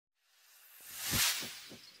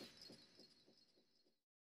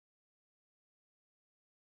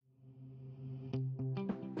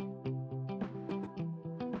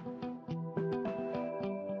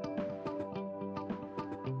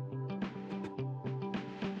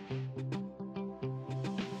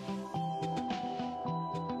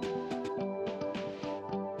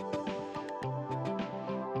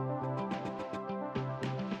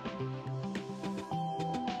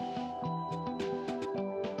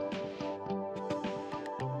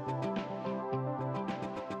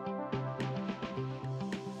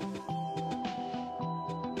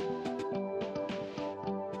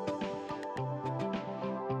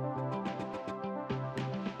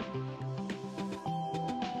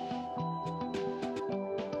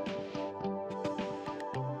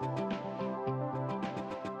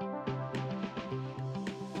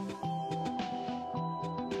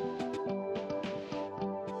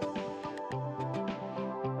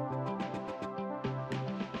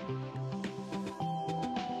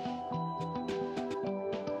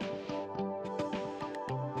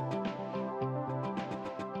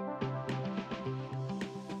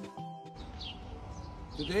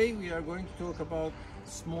Today we are going to talk about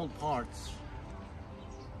small parts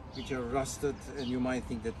which are rusted and you might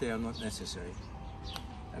think that they are not necessary.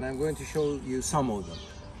 And I'm going to show you some of them.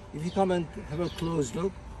 If you come and have a close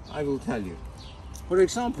look, I will tell you. For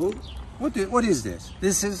example, what is this?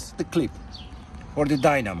 This is the clip for the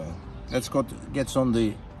dynamo. That's gets on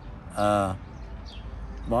the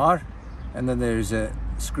bar, and then there is a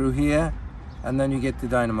screw here, and then you get the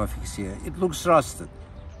dynamo fixed here. It looks rusted,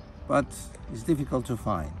 but it's difficult to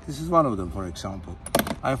find. This is one of them, for example.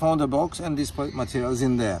 I found a box and this material is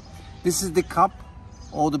in there. This is the cup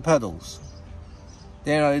or the pedals.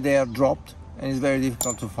 They are dropped and it's very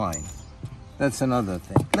difficult to find. That's another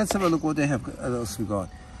thing. Let's have a look what they have else we got.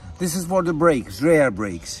 This is for the brakes, rear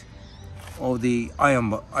brakes of the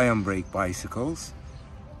iron brake bicycles.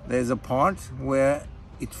 There's a part where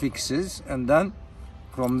it fixes, and then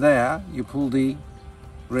from there you pull the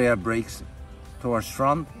rear brakes towards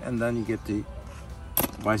front, and then you get the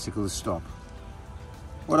bicycle stop.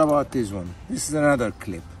 What about this one? This is another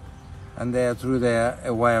clip, and there through there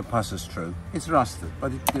a wire passes through. It's rusted,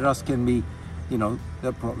 but the rust can be, you know,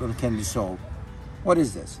 the problem can be solved. What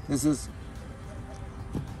is this? This is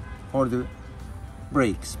for the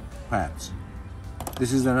brakes pads.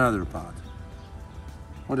 This is another part.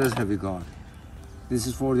 What else have we got? This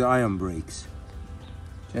is for the iron brakes.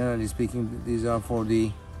 Generally speaking, these are for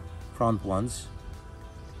the front ones.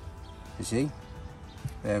 You see?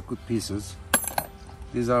 They are good pieces.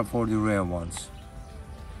 These are for the rear ones.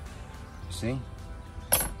 You see?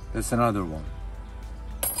 That's another one.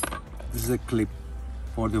 This is a clip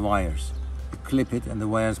for the wires. You clip it and the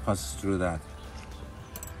wires passes through that.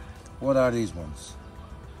 What are these ones?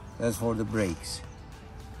 That's for the brakes.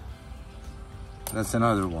 That's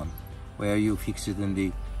another one where you fix it in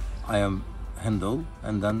the iron handle,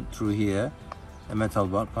 and then through here a metal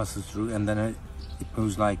bar passes through, and then it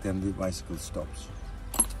moves like that and the bicycle stops.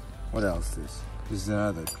 What else is? This is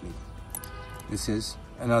another clip. This is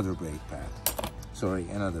another brake pad. Sorry,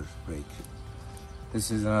 another brake.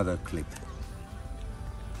 This is another clip.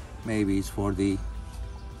 Maybe it's for the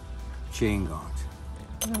chain guard.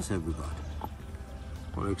 What else have we got?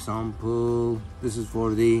 For example, this is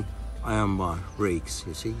for the iron bar brakes,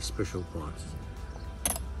 you see, special parts.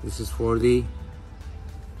 This is for the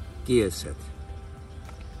gear set,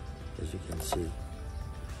 as you can see.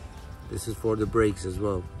 This is for the brakes as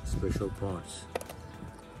well, special parts.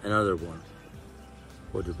 Another one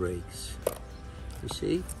for the brakes. You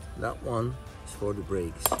see, that one is for the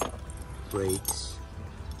brakes. Brakes.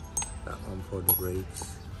 That one for the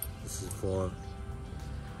brakes. This is for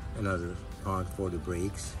another part for the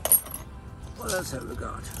brakes. What else have we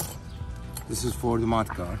got? This is for the mud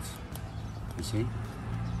guards. You see,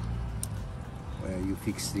 where you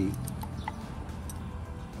fix the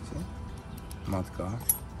mud guard.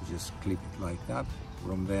 You just clip it like that.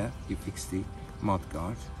 From there, you fix the mud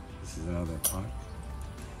guard. This is another part.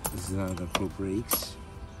 This is another for brakes.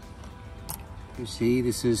 You see,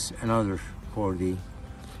 this is another for the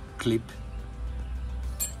clip.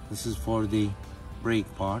 This is for the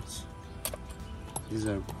brake parts. These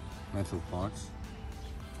are metal parts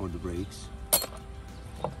for the brakes.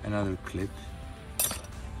 Another clip.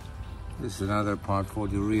 This is another part for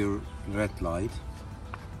the rear red light.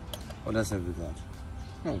 What else have we got?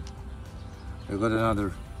 Oh, we've got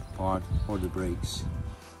another part for the brakes.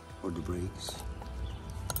 For the brakes.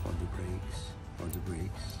 For the brakes. For the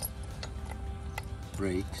brakes.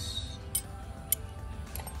 Brakes.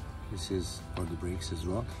 This is for the brakes as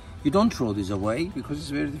well. You don't throw these away because it's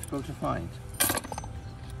very difficult to find.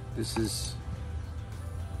 This is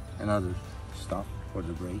another stuff for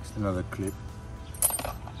the brakes, another clip.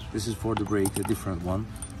 This is for the brake, a different one,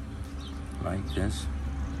 like this.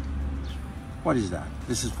 What is that?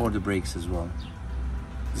 This is for the brakes as well,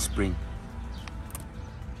 the spring.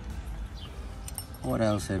 What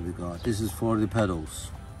else have we got? This is for the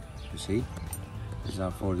pedals. You see? These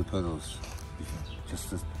are for the pedals.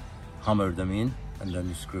 Just to hammer them in, and then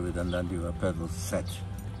you screw it, and then you have pedal set.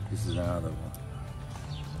 This is another one.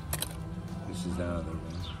 This is another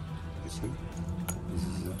one. You see? This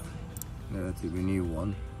is a relatively new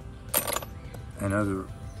one. Another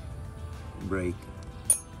brake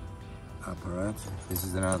apparatus. This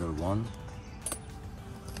is another one.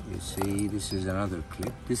 You see, this is another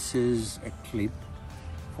clip. This is a clip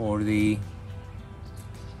for the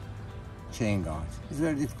chain guard. It's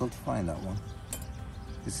very difficult to find that one.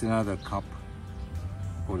 This is another cup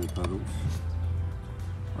for the pedals.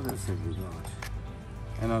 What else have we got?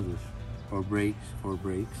 Another for brakes.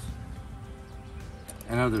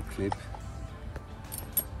 Another clip.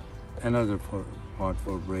 Another part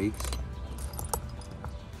for brakes.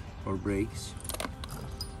 For brakes.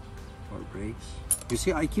 You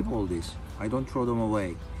see, I keep all this. I don't throw them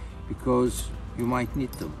away because you might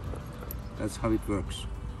need them. That's how it works.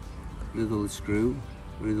 Little screw,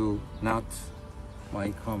 little nut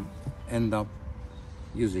might end up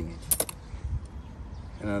using it.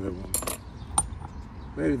 Another one.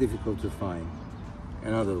 Very difficult to find.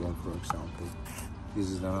 Another one, for example. This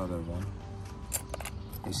is another one.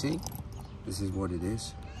 You see? This is what it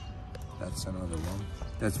is. That's another one.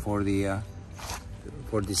 That's for the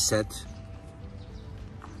set.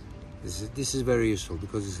 This is very useful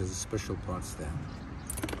because it has special parts there.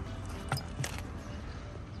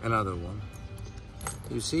 Another one.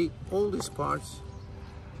 You see, all these parts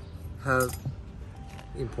have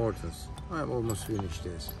importance. I'm almost finished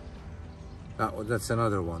this. That's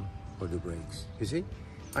another one for the brakes. You see,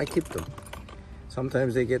 I keep them.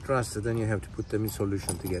 Sometimes they get rusted and you have to put them in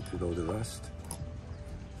solution to get rid of the rust.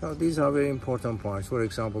 So these are very important parts. For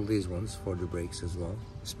example, these ones for the brakes as well,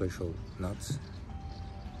 special nuts.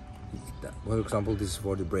 For example, this is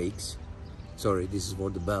for the brakes. Sorry, this is for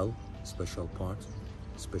the bell, special part,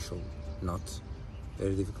 special nut.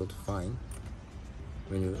 Very difficult to find.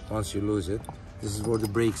 Once you lose it, this is for the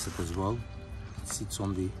brake set as well. It sits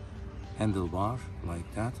on the handlebar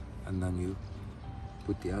like that, and then you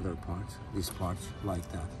put the other part, this part like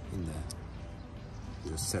that in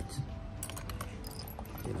the set.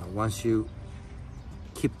 You know, once you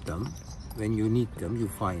keep them, when you need them, you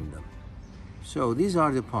find them. So these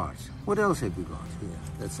are the parts. What else have you got here?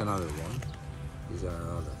 That's another one. These are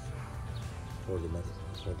another for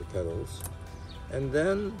the pedals. And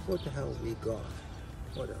then what the hell we got?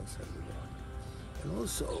 What else have we got? And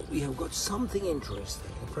also we have got something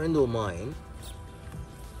interesting. A friend of mine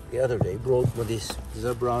the other day brought me this. These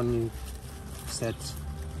are brand new sets.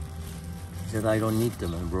 He said I don't need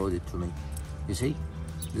them and brought it to me. You see,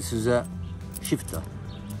 this is a shifter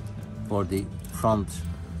for the front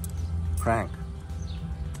crank.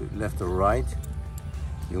 To left or right,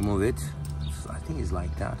 you move it. I think it's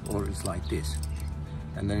like that, or it's like this.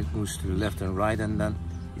 And then it moves to the left and right, and then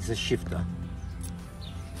it's a shifter.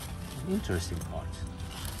 Interesting part.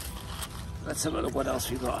 Let's have a look what else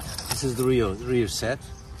we got. This is the rear set.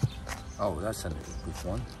 Oh, that's a good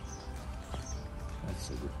one. That's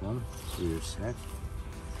a good one. Rear set.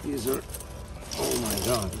 These are, oh my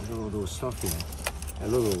God, look at all those stuff here. A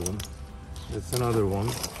little one. That's another one.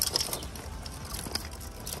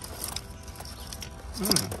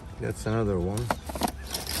 That's another one.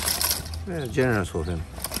 Very generous of him.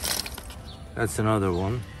 That's another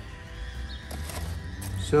one.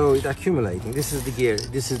 So it's accumulating. This is the gear.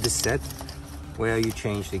 This is the set where you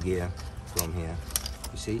change the gear from here.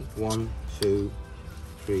 You see, 1, 2,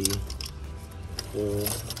 3, 4,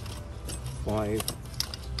 5.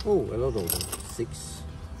 Oh, a lot of them. 6,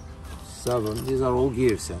 7. These are all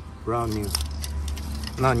gear set, brand new,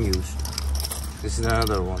 non-used. This is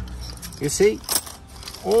another one. You see,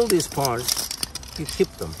 all these parts, you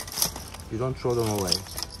keep them. You don't throw them away.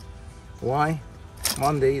 Why?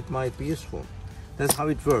 One day it might be useful. That's how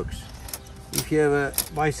it works. If you have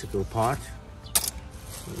a bicycle part,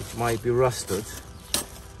 which might be rusted,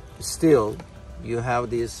 still you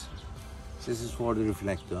have this. This is for the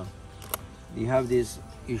reflector. You have this.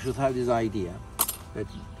 You should have this idea that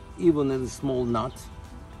even in a small nut,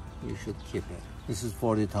 you should keep it. This is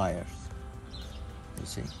for the tires. You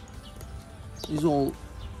see, these are all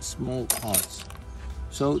small parts.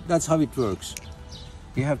 So that's how it works.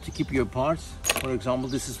 You have to keep your parts. For example,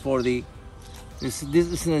 this is for the. This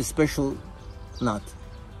is a special nut.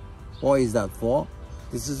 What is that for?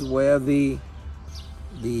 This is where the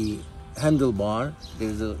handlebar,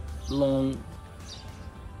 there's a long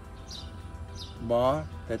bar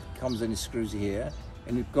that comes and screws here,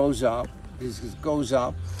 and it goes up. This goes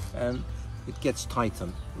up, and it gets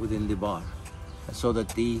tightened within the bar, so that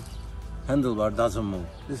the handlebar doesn't move.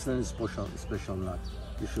 This is a special nut.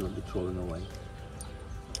 You shouldn't be throwing away.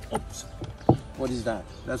 Oops. What is that?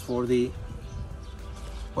 That's for the.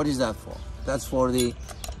 What is that for? That's for the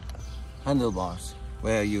handlebars,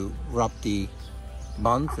 where you rub the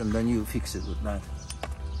band and then you fix it with that.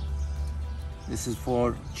 This is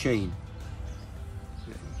for chain.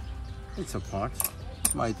 It's a part.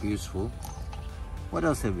 It might be useful. What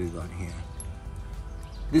else have we got here?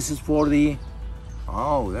 This is for the.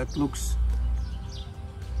 Oh, that looks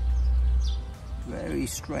very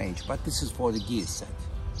strange, but this is for the gear set.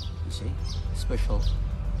 You see, special.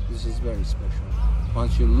 This is very special.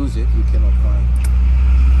 Once you lose it, you cannot find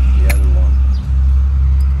the other one.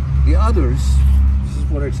 The others, this is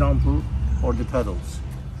for example, for the pedals.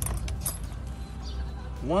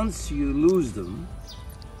 Once you lose them,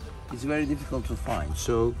 it's very difficult to find.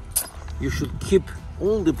 So you should keep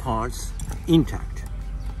all the parts intact.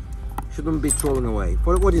 shouldn't be thrown away.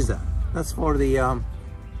 For what is that? That's for the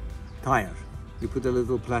tire. You put a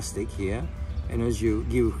little plastic here, and as you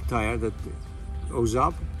give tire, that goes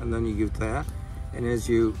up, and then you give tire, and as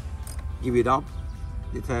you give it up,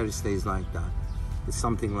 the tire stays like that. It's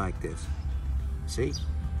something like this. See?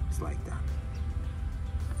 It's like that.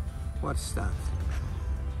 What's that?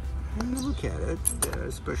 And look at it. There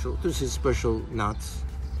are special. This is special nuts.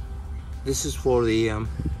 This is for the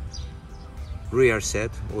rear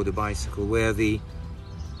set or the bicycle, where the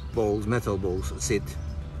balls, metal balls, sit.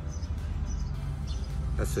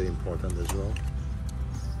 That's very important as well.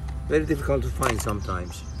 Very difficult to find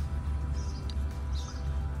sometimes.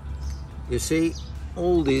 You see,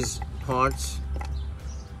 all these parts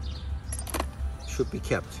should be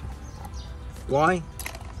kept. Why?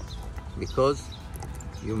 Because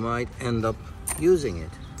you might end up using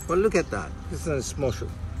it. Well, look at that. This is a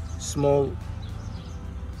small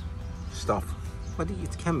stuff, but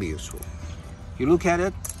it can be useful. You look at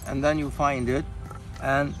it and then you find it,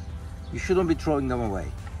 and you shouldn't be throwing them away.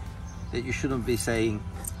 That you shouldn't be saying,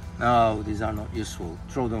 no, these are not useful,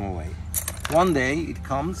 throw them away. One day it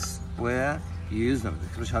comes where you use them,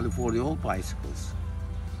 especially for the old bicycles.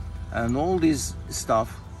 And all these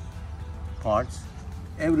stuff, parts,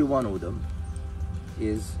 every one of them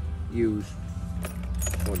is used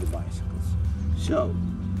for the bicycles. So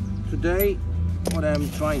today, what I'm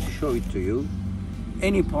trying to show it to you,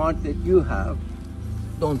 any part that you have,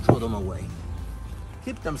 don't throw them away.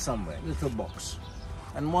 Keep them somewhere, little box.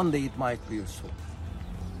 And one day it might be useful.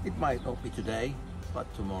 It might not be today,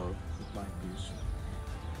 but tomorrow it might be useful.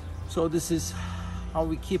 So this is how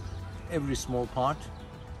we keep every small part,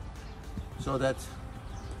 so that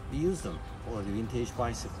we use them for the vintage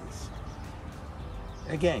bicycles.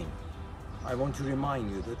 Again, I want to remind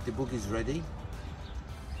you that the book is ready.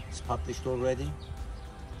 It's published already,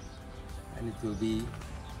 and it will be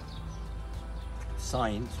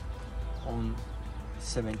signed on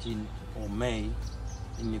 17th of May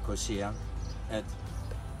in Nicosia at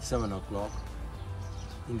 7 o'clock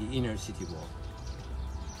in the inner city walk.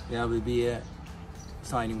 There will be a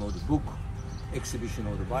signing of the book, exhibition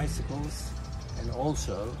of the bicycles, and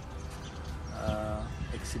also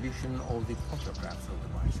exhibition of the photographs of the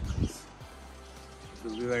bicycles. It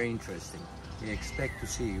will be very interesting. We expect to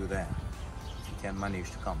see you there, if you can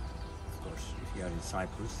manage to come. Of course, if you are in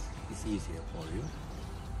Cyprus, it's easier for you.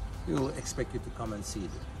 We will expect you to come and see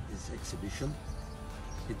this exhibition.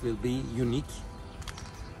 It will be unique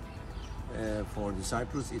for the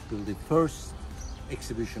Cyprus. It will be the first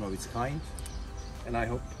exhibition of its kind, and I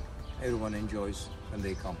hope everyone enjoys when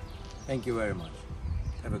they come. Thank you very much.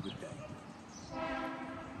 Have a good day.